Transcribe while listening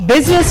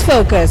Business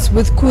Focus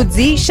with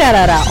Kudzi,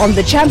 Sharara on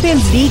the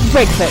Champions League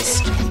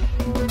Breakfast.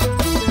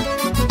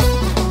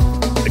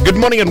 Good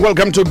morning and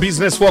welcome to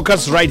Business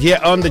Focus right here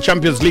on the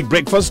Champions League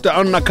Breakfast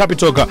on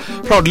Capitoka,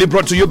 proudly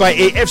brought to you by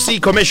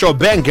AFC Commercial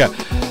Bank.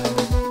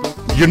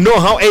 You know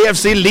how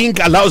AFC Link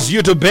allows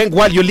you to bank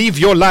while you live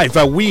your life.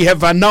 We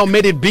have now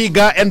made it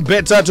bigger and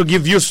better to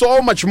give you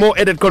so much more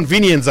added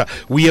convenience.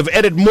 We have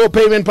added more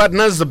payment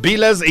partners,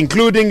 billers,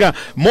 including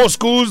more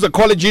schools,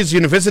 colleges,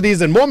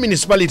 universities, and more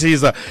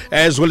municipalities,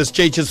 as well as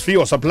churches,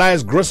 fuel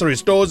suppliers, grocery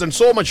stores, and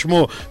so much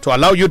more to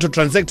allow you to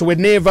transact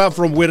whenever,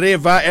 from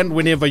wherever, and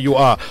whenever you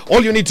are.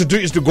 All you need to do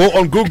is to go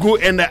on Google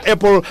and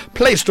Apple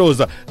Play Stores.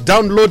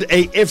 Download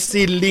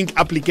AFC Link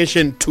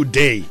application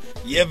today.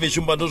 Yeve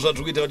shumba ndo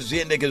zvatukuita kuti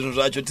zviendeke zvinhu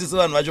zvacho tisi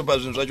vanhu vacho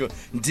pazvinhu zvacho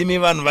ndimi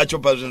vanhu vacho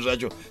pazvinhu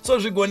zvacho so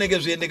zvigoneke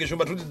zviendeke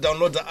shumba tuti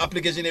download the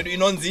application yedu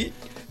inonzi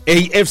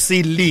AFC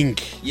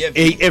Link.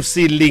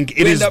 AFC Link.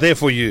 It is there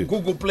for you.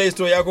 Google Play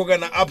Store yako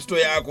kana App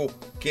Store yako.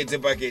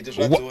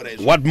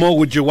 What more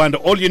would you want?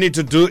 All you need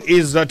to do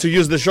is to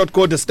use the short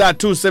code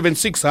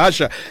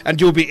 *276#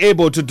 and you'll be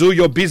able to do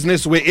your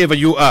business wherever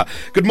you are.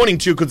 Good morning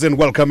to you, Kudzi, and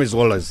welcome as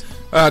always.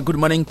 Good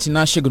morning,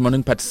 Tinashe. Good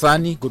morning,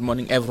 Patsani. Good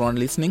morning, everyone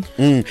listening.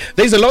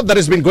 There's a lot that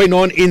has been going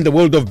on in the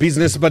world of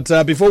business, but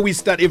before we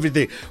start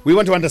everything, we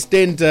want to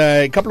understand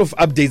a couple of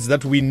updates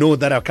that we know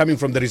that are coming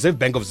from the Reserve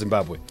Bank of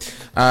Zimbabwe.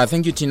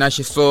 Thank you,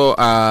 Tinashe. So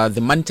the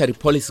Monetary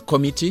Policy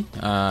Committee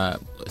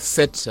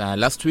set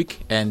last week,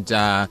 and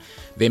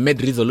they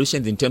made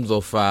resolutions in terms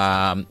of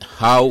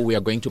how we are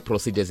going to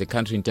proceed as a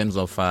country in terms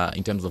of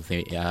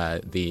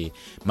the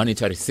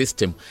monetary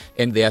system.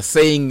 And they are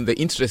saying the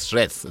interest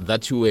rates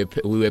that we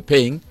were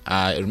paying.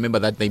 Remember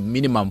that the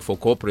minimum for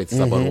corporates is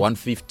about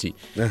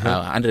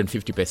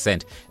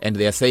 150%, and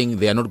they are saying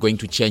they are not going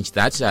to change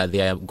that.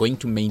 They are going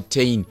to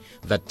maintain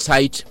the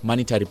tight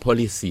monetary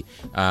policy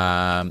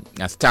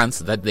stance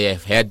that they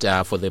have had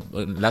for the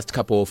last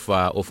couple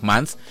of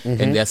months,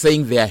 and they are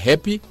saying they are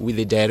happy with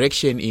the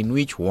direction in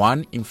which,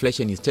 one,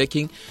 inflation is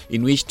taking,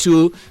 in which,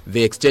 two,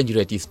 the exchange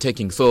rate is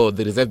taking. So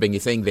the Reserve Bank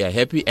is saying they are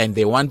happy and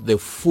they want the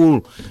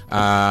full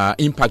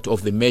impact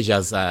of the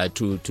measures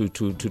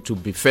to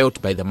be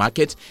felt by the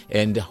market,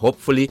 and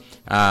hopefully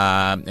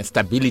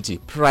stability,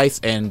 price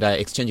and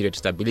exchange rate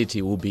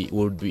stability will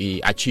be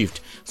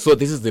achieved. So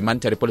this is the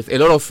monetary policy. A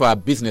lot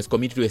of business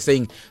community were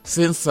saying,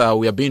 since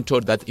we are being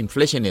told that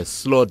inflation has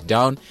slowed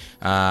down,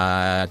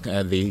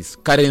 the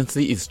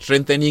currency is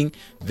strengthening,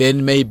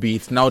 then maybe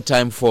it's now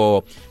time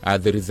for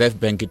the Reserve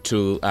Bank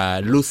to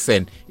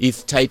loosen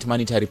its tight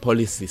monetary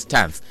policy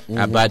stance.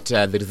 But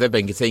the Reserve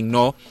Bank is saying,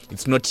 no,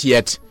 it's not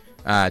yet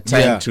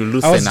time to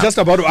loosen up. I was just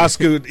about to ask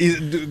you,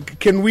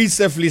 can we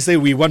safely say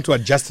we want to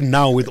adjust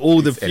now with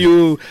all the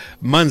few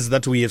months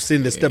that we have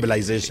seen the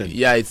stabilization?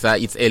 Yeah, it's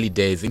early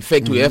days. In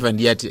fact, we haven't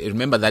yet.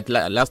 Remember that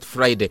last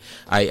Friday,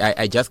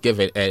 I just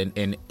gave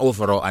an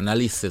overall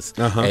analysis,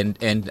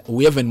 and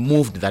we haven't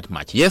moved that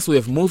much. Yes, we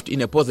have moved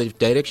in a positive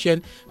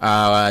direction.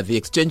 The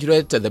exchange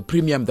rate, the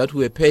premium that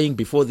we were paying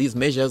before these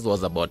measures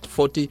was about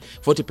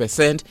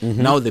 40%.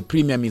 Now the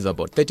premium is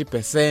about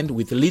 30%,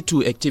 with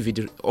little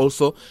activity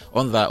also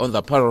on the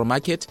parallel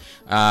market.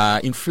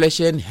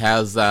 Inflation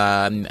has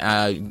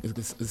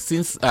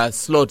since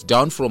slowed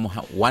down from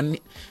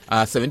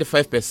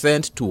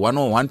 175% to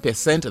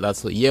 101%.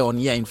 That's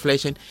year-on-year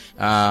inflation,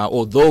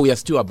 although we are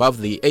still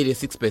above the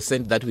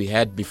 86% that we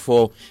had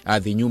before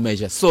the new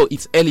measure. So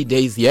it's early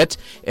days yet,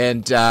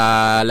 and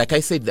like I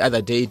said the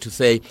other day, to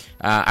say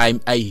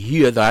I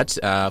hear that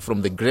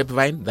from the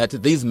grapevine that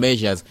these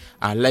measures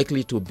are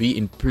likely to be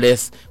in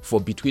place for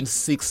between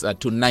 6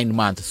 to 9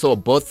 months. So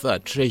both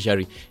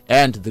Treasury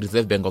and the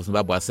Reserve Bank of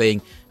Zimbabwe are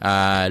saying,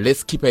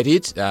 let's keep at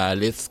it.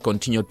 Let's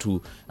continue to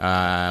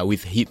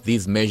with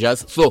these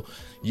measures. So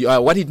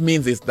what it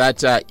means is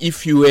that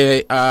if you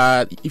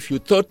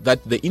thought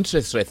that the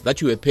interest rates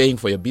that you were paying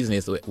for your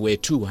business were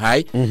too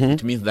high,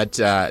 it means that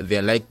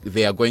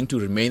they are going to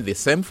remain the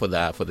same for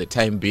the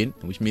time being.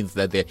 Which means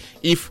that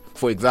if,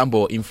 for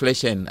example,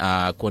 inflation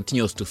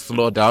continues to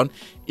slow down,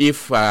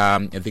 if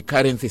the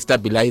currency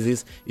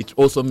stabilizes, it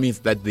also means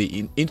that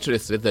the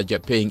interest rate that you're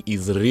paying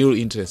is real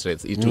interest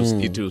rates. You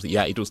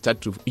will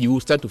start to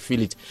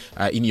feel it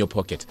in your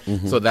pocket.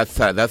 So that's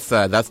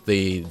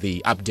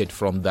the update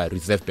from the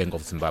Reserve Bank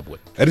of Zimbabwe.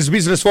 It is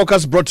Business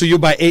Focus, brought to you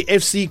by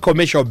AFC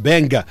Commercial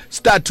Bank.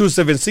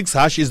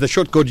 *276# is the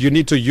short code you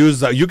need to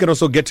use. You can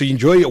also get to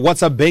enjoy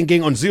WhatsApp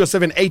banking on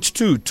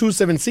 0782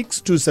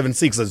 276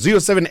 276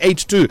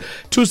 0782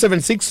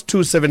 276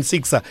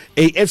 276.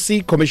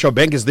 AFC Commercial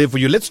Bank is there for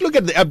you. Let's look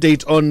at the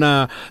update on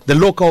the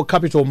local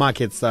capital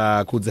markets.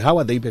 Kudzi, how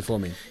are they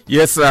performing?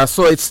 Yes,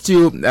 so it's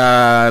still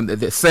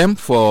the same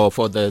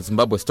for the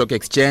Zimbabwe Stock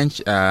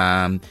Exchange.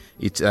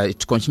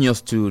 It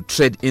continues to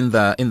trade in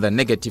the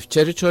negative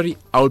territory,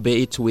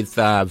 albeit with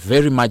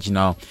very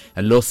marginal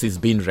losses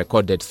being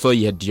recorded. So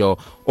you had your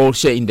All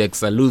share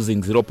index are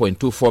losing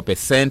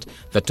 0.24%.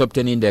 The top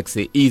 10 index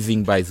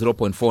easing by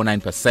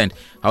 0.49%.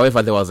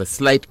 However, there was a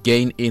slight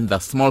gain in the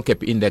small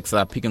cap index,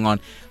 picking on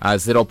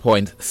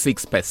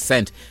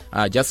 0.6%.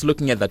 Just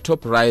looking at the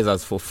top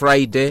risers for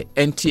Friday,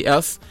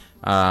 NTS.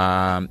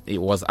 It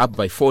was up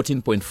by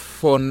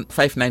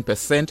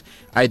 14.59%,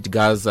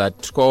 IDGAS at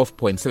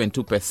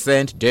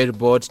 12.72%,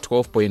 Deribot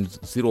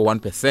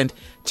 12.01%,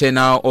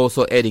 Chennai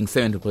also adding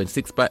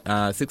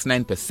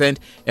 7.69%,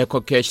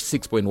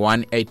 EcoCash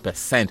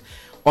 6.18%.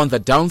 On the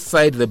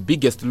downside, the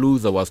biggest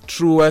loser was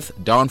Truworth,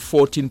 down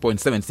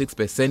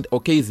 14.76%.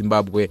 OK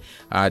Zimbabwe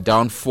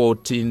down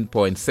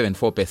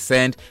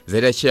 14.74%.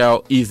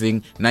 ZHL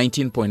easing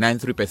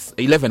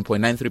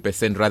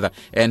 11.93% rather.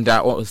 And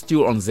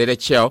still on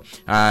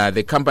ZHL,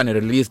 the company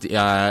released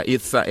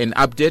its an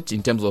update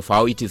in terms of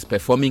how it is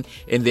performing,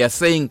 and they are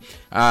saying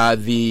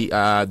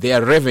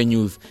their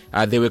revenues.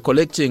 They were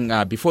collecting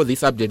before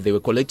this update. They were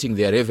collecting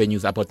their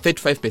revenues, about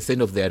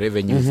 35% of their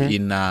revenues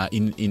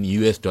in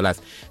US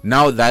dollars.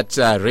 Now that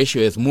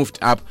ratio has moved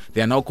up,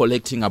 they are now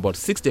collecting about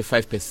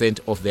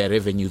 65% of their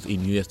revenues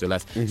in US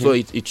dollars. So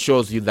it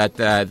shows you that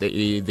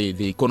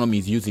the economy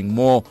is using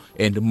more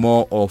and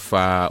more of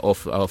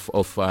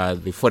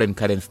the foreign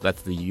currency,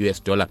 that's the US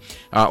dollar.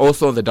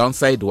 Also on the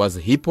downside was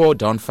Hippo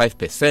down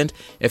 5%,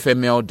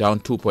 FML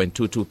down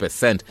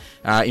 2.22%.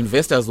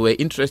 Investors were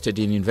interested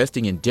in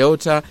investing in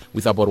Delta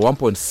with about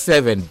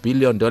 $1.7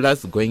 billion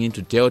going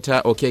into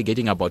Delta. OK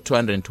getting about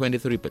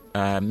 223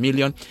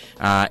 million.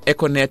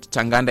 Econet,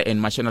 Tanganda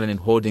and Mashonaland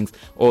Holdings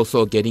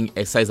also getting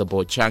a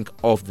sizable chunk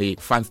of the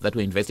funds that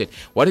were invested.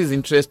 What is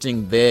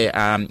interesting there,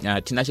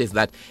 Tinashe, is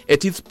that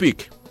at its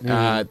peak,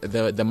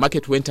 the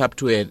market went up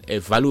to a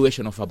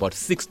valuation of about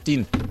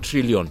 16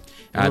 trillion.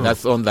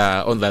 That's on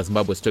the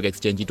Zimbabwe Stock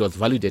Exchange. It was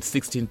valued at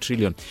 16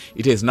 trillion.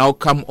 It has now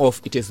come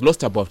off. It has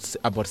lost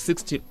about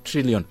 60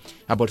 trillion.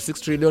 About 6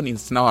 trillion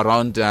is now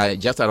around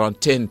just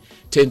around 10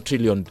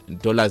 trillion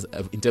dollars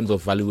in terms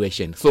of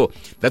valuation. So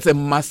that's a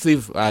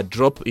massive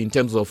drop in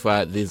terms of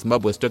the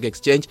Zimbabwe Stock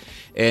Exchange.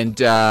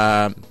 And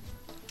I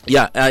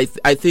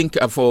think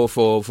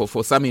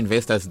for some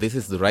investors, this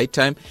is the right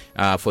time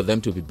for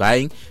them to be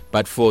buying.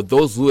 But for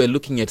those who are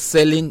looking at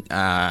selling,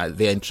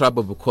 they're in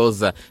trouble because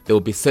they will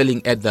be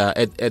selling at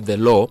the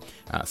low.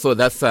 So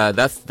that's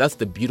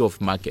the beauty of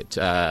market.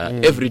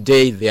 Every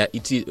day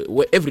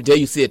every day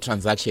you see a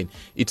transaction,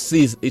 it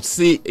says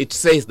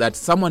that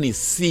someone is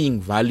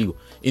seeing value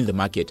in the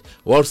market,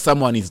 while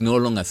someone is no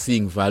longer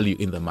seeing value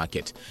in the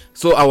market.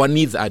 So our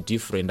needs are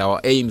different, our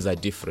aims are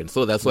different.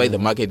 So that's why the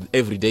market,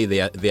 every day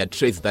there are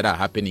trades that are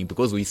happening,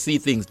 because we see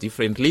things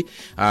differently.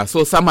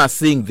 So some are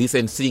seeing this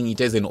and seeing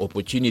it as an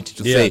opportunity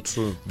to say,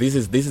 true, this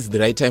is the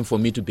right time for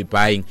me to be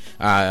buying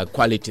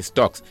quality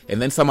stocks.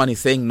 And then someone is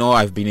saying, no,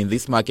 I've been in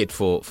this market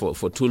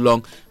for too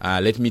long.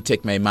 Let me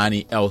take my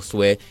money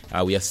elsewhere.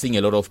 We are seeing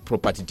a lot of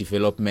property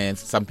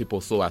developments. Some people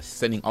also are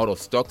selling out of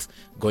stocks,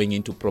 going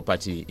into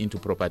property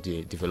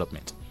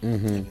development.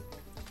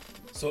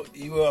 So,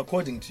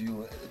 according to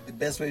you, the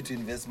best way to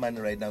invest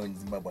money right now in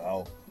Zimbabwe,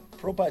 how?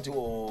 Property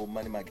or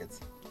money markets?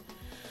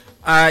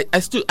 I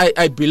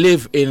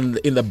believe in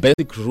the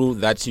basic rule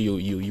that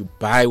you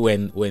buy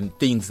when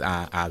things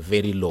are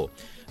very low,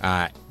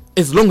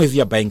 as long as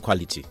you are buying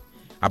quality.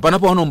 Hapana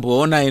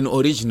paunomboona an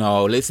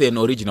original, let's say an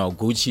original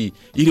Gucci,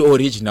 iri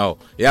original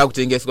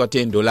yakutengeswa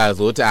 $10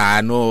 oti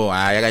no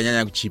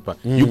yakanyanya kuchipa.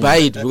 You buy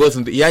it because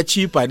ya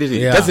cheaper.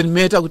 It doesn't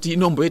matter kuti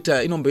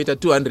inomboita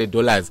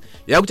 $200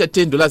 yakuta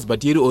 $10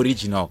 but iri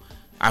original.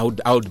 I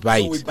would buy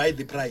it. So we buy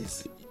the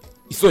price.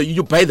 So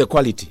you buy the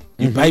quality,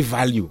 you buy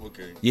value.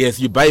 Okay. Yes,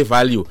 you buy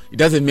value. It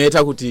doesn't matter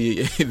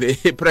kuti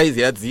the price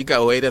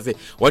yadzika or either say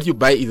what you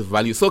buy is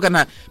value. So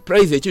kana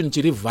price yechinhu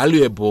chiri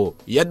valuable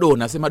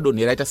yadona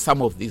semadonera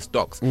some of these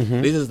stocks.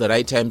 This is the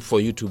right time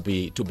for you to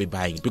be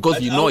buying, because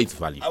you know it's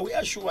value. Are we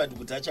assured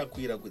kuti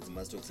achakwira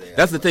kwedzima stocks?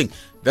 That's the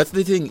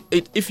thing.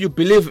 If you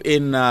believe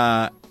in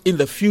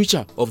the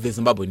future of the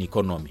Zimbabwean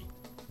economy,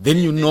 then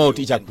you know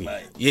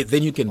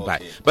then you can buy.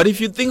 But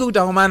if you think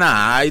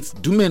it's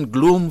doom and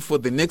gloom for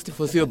the next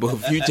foreseeable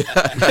future,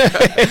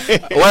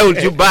 why would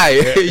you buy?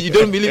 You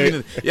don't believe in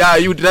it. Yeah,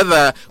 you'd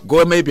rather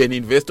go maybe and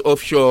invest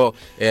offshore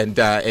and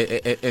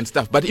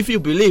stuff. But if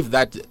you believe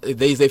that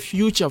there is a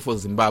future for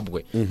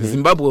Zimbabwe,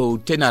 Zimbabwe will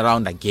turn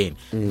around again.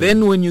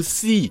 Then when you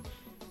see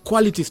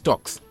quality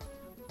stocks,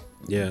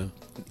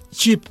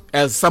 cheap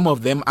as some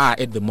of them are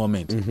at the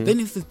moment, then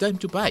it's the time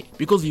to buy,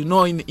 because you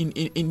know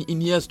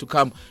in years to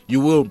come you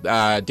will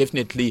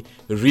definitely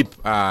reap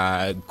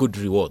good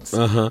rewards.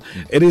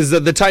 It is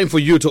the time for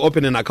you to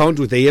open an account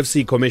with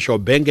AFC Commercial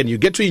Bank, and you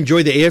get to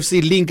enjoy the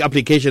AFC Link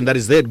application that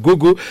is there at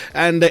Google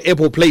and the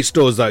Apple Play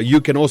stores. You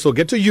can also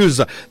get to use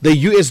the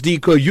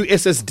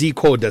USSD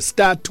code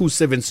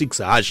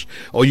 *276#,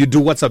 or you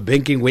do WhatsApp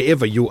banking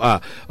wherever you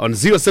are on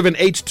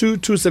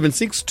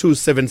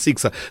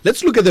 0782-276-276.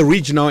 Let's look at the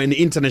regional and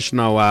international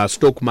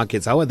stock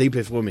markets. How are they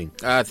performing?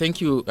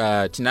 Thank you,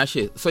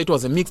 Tinashe. So it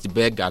was a mixed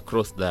bag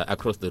across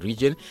the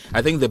region.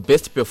 I think the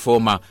best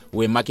performer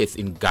were markets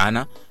in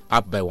Ghana.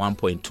 up by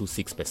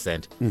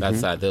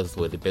 1.26%. Those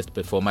were the best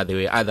performer. There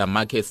were other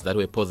markets that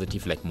were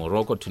positive, like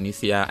Morocco,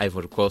 Tunisia,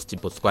 Ivory Coast,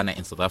 Botswana,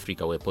 and South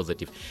Africa were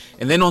positive.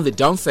 And then on the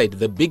downside,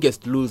 the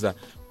biggest loser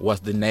was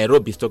the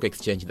Nairobi Stock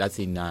Exchange. That's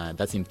in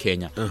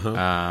Kenya.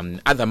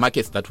 Other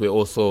markets that were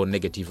also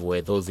negative were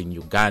those in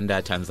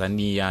Uganda,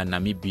 Tanzania,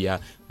 Namibia,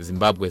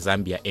 Zimbabwe,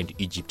 Zambia, and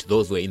Egypt.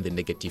 Those were in the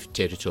negative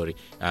territory.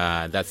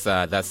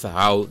 That's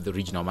how the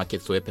regional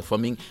markets were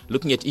performing.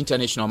 Looking at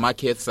international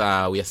markets,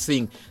 we are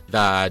seeing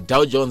the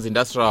Dow Jones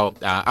Industrial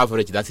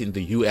Average. That's in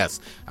the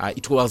US.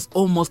 It was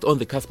almost on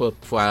the cusp of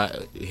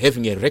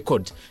having a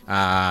record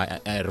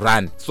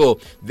run. So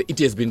it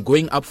has been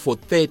going up for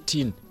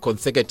 13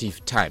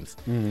 consecutive times.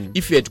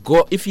 If it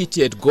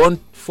had gone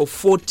for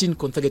 14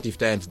 consecutive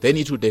times, then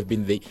it would have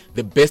been the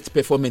best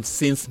performance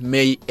since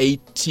May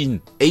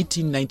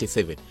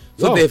 1897.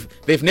 So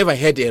they've never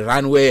had a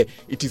run where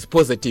it is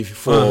positive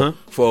for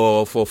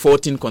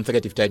 14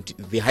 consecutive times.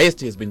 The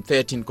highest has been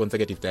 13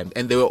 consecutive times,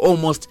 and they were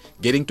almost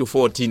getting to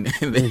 14,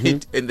 and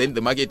then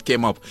the market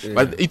came up. Yeah.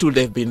 But it would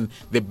have been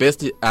the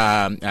best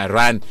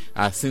run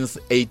since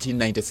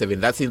 1897.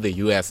 That's in the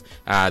US,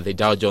 the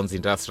Dow Jones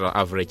Industrial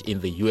Average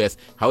in the US.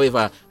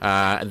 However,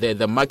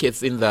 the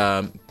markets in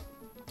the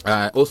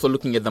also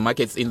looking at the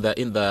markets in the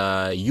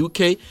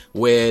UK,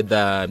 where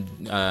the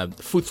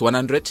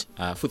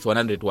FTSE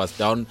 100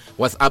 was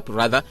up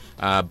by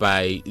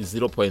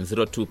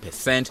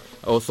 0.02%.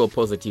 Also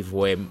positive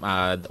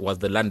was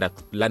the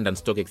London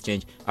Stock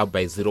Exchange, up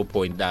by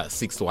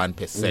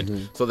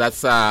 0.61%. So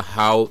that's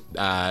how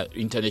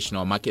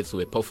international markets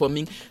were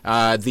performing.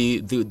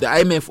 The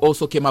IMF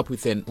also came up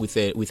with an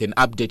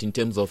update in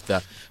terms of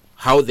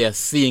how they are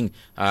seeing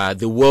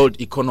the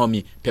world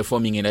economy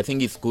performing, and I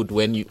think it's good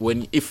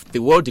if the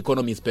world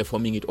economy is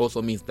performing, it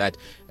also means that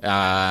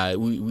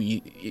we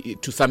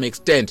to some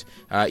extent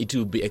it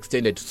will be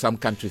extended to some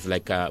countries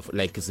like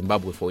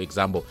Zimbabwe, for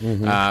example.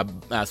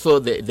 So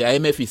the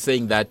IMF is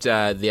saying that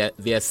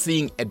they are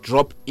seeing a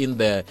drop in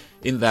the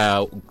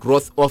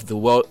growth of the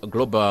world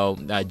global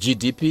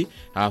GDP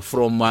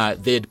from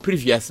they had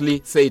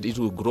previously said it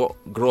will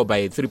grow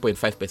by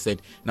 3.5%.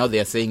 Now they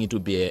are saying it will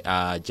be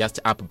just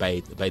up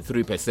by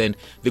 3%.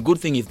 The good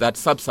thing is that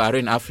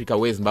sub-Saharan Africa,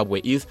 where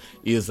Zimbabwe is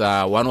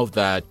one of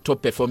the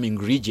top performing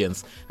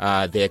regions.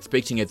 They're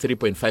expecting a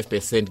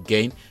 3.5%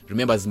 gain.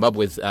 Remember,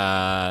 Zimbabwe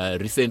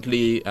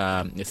recently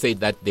said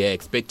that they're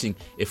expecting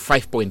a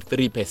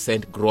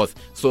 5.3% growth.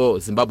 So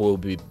Zimbabwe will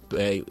be,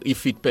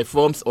 if it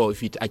performs or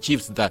if it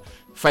achieves the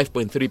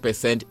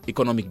 5.3%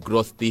 economic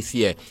growth this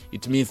year,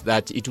 it means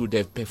that it would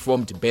have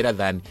performed better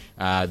than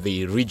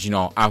the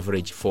regional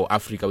average for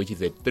Africa, which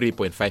is at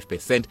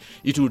 3.5%.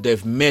 It would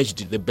have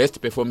merged the best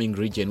performing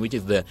region, which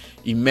is the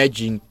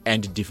emerging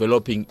and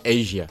developing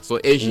Asia. So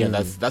Asia,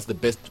 that's the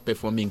best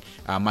performing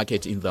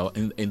market in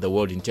the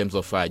world in terms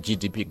of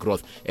GDP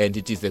growth, and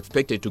it is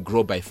expected to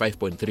grow by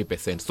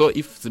 5.3%. So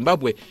if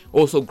Zimbabwe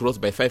also grows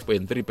by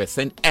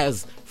 5.3%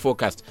 as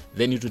forecast,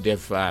 then it would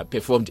have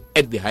performed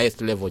at the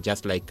highest level,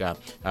 just like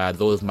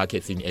those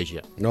markets in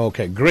Asia.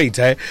 Okay, great.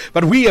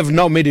 But we have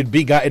now made it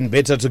bigger and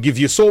better to give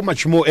you so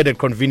much more added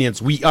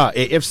convenience. We are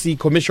AFC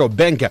Commercial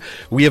Bank.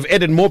 We have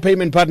added more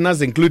payment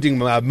partners, including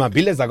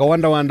Mabile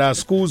Zagawanda,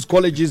 schools,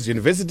 colleges,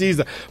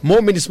 universities,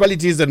 more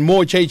municipalities, and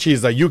more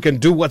churches. You can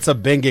do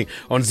WhatsApp banking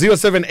on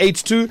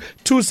 0782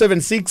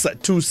 276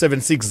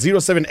 276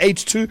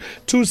 0782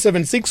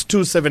 276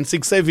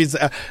 276. Service.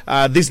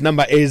 This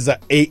number is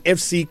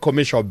AFC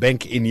Commercial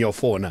Bank in your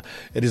phone.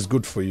 It is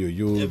good for you.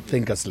 You'll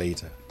thank us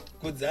later.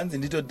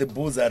 Kudzi, the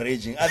bulls are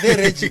raging. Are they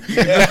raging?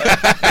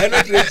 They're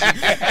not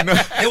raging. No.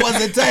 There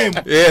was a time.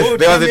 Yes,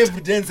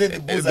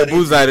 there was the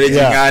bulls are raging.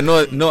 Yeah.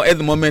 No, at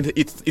the moment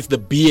it's the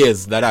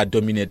bears that are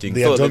dominating.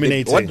 They are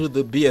dominating. What do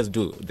the bears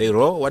do? They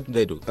roar? What do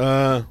they do?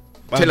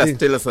 Tell us.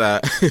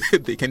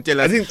 They can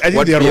tell us. I think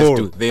what they bears roar.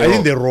 do. I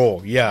think they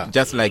roar. Yeah,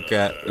 just like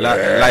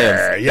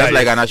lions. Just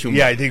like an Ashumba.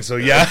 Yeah, I think so.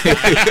 Yeah.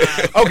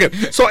 Okay.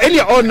 So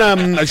earlier on,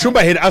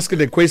 Shumba had asked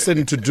a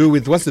question to do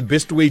with what's the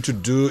best way to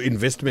do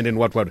investment and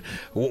what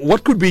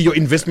could be your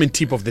investment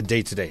tip of the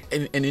day today?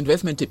 An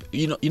investment tip.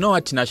 You know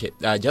what, Tinashe?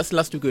 Just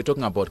last week we were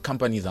talking about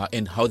companies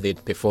and how they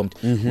performed.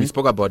 We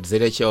spoke about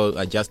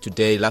ZHL just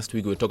today. Last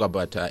week we talked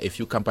about a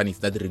few companies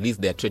that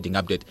released their trading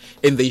update,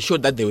 and they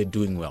showed that they were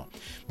doing well.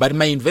 But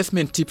my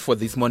investment tip for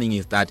this morning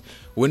is that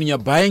when you're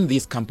buying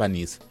these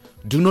companies,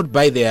 do not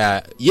buy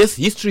their... Yes,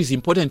 history is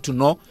important to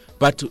know,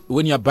 but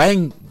when you're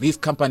buying these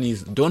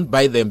companies, don't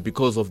buy them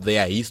because of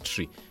their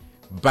history.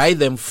 Buy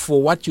them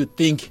for what you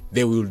think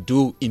they will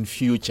do in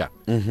future.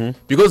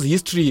 Because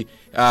history,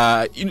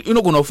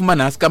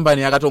 unogona as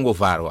company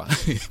yakatongovharwa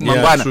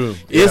mangwana.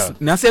 Yes,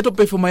 nasi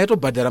yatoperforma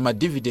yatobhadhara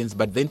ma-dividends,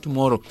 but then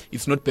tomorrow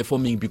it's not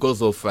performing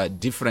because of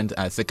different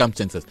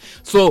circumstances.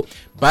 So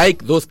buy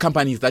those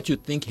companies that you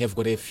think have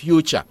got a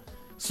future.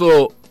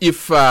 So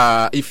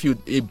if you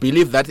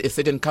believe that a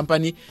certain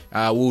company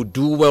will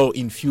do well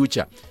in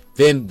future,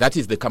 then that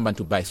is the company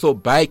to buy. So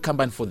buy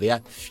company for their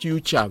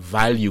future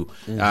value.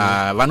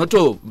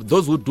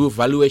 Those who do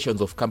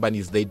valuations of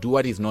companies, they do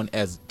what is known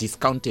as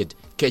discounted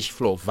cash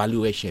flow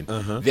valuation.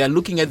 They are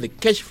looking at the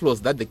cash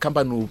flows that the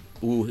company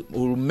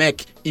will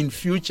make in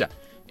future,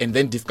 and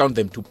then discount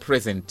them to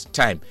present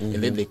time, and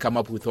then they come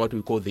up with what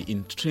we call the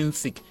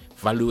intrinsic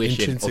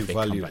valuation of the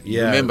company.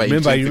 Yeah. Remember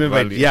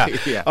Value. Yeah.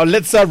 Yeah.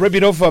 Let's wrap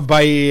it off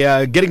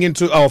by getting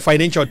into our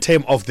financial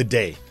term of the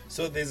day.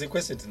 So there's a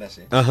question,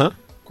 Tinashe.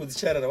 Kudzi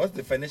Sharara, what's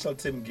the financial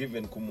term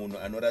given kumuno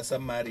anorasa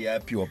mari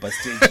yapiwa pa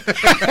stage?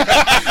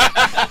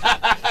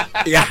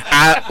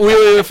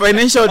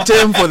 Financial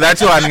term for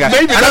that one.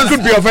 Maybe that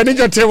could be a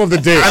financial term of the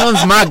day.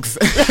 Anons Mags.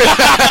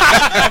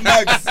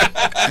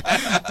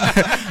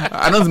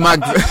 Anons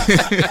Mags.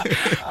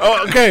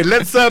 Okay,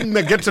 let's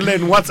get to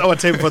learn what's our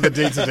term for the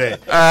day today.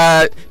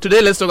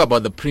 Today, let's talk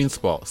about the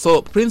principal.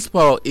 So,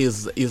 principal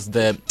is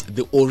the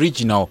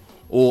original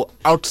or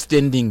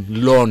outstanding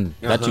loan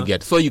that you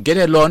get. So, you get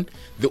a loan,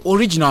 the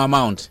original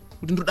amount.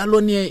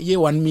 Loan ye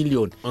 1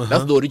 million.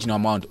 That's the original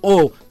amount.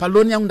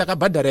 Loan yangu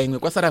ndakabhadhara imwe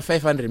kwasara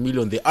 500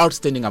 million, the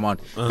outstanding amount.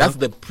 That's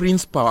the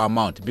principal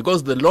amount,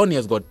 because the loan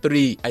has got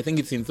three. I think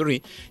it's in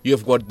three. You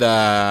have got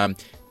the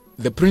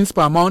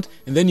principal amount,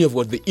 and then you have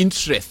got the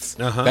interests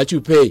that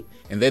you pay,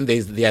 and then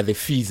there are the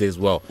fees as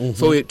well.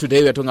 So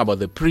today we are talking about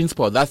the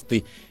principal. That's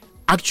the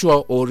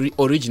actual or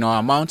original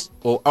amount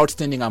or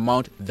outstanding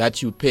amount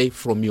that you pay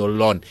from your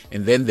loan,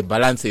 and then the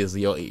balance is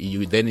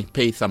you then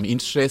pay some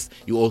interest.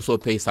 You also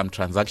pay some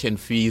transaction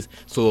fees,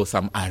 so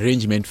some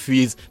arrangement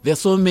fees. There's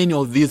so many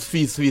of these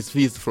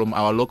fees from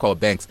our local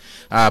banks,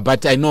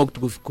 but I know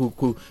ku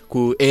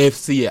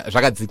AFC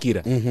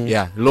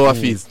Rakadzikira, lower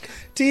fees.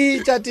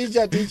 Teacher. Thank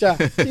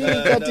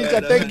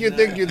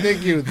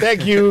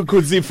you,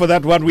 Kudzi, for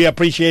that one. We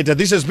appreciate it.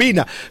 This has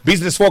been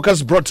Business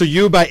Focus, brought to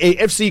you by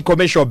AFC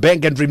Commercial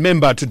Bank. And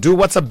remember to do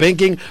WhatsApp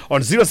banking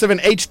on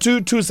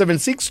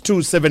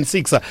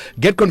 0782-276-276.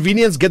 Get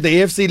convenience, get the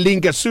AFC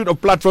link, a suite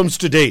of platforms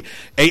today.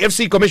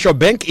 AFC Commercial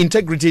Bank,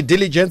 integrity,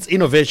 diligence,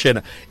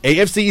 innovation.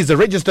 AFC is a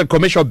registered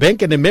commercial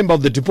bank and a member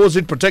of the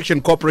Deposit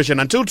Protection Corporation.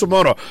 Until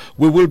tomorrow,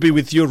 we will be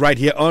with you right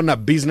here on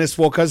Business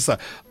Focus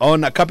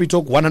on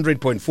Capital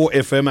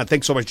 100.4 FM.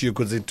 Thanks so much to you,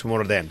 Kudzi.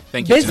 Tomorrow then.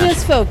 Thank you.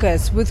 Business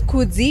Focus with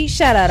Kudzi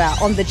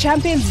Sharara on the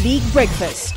Champions League Breakfast.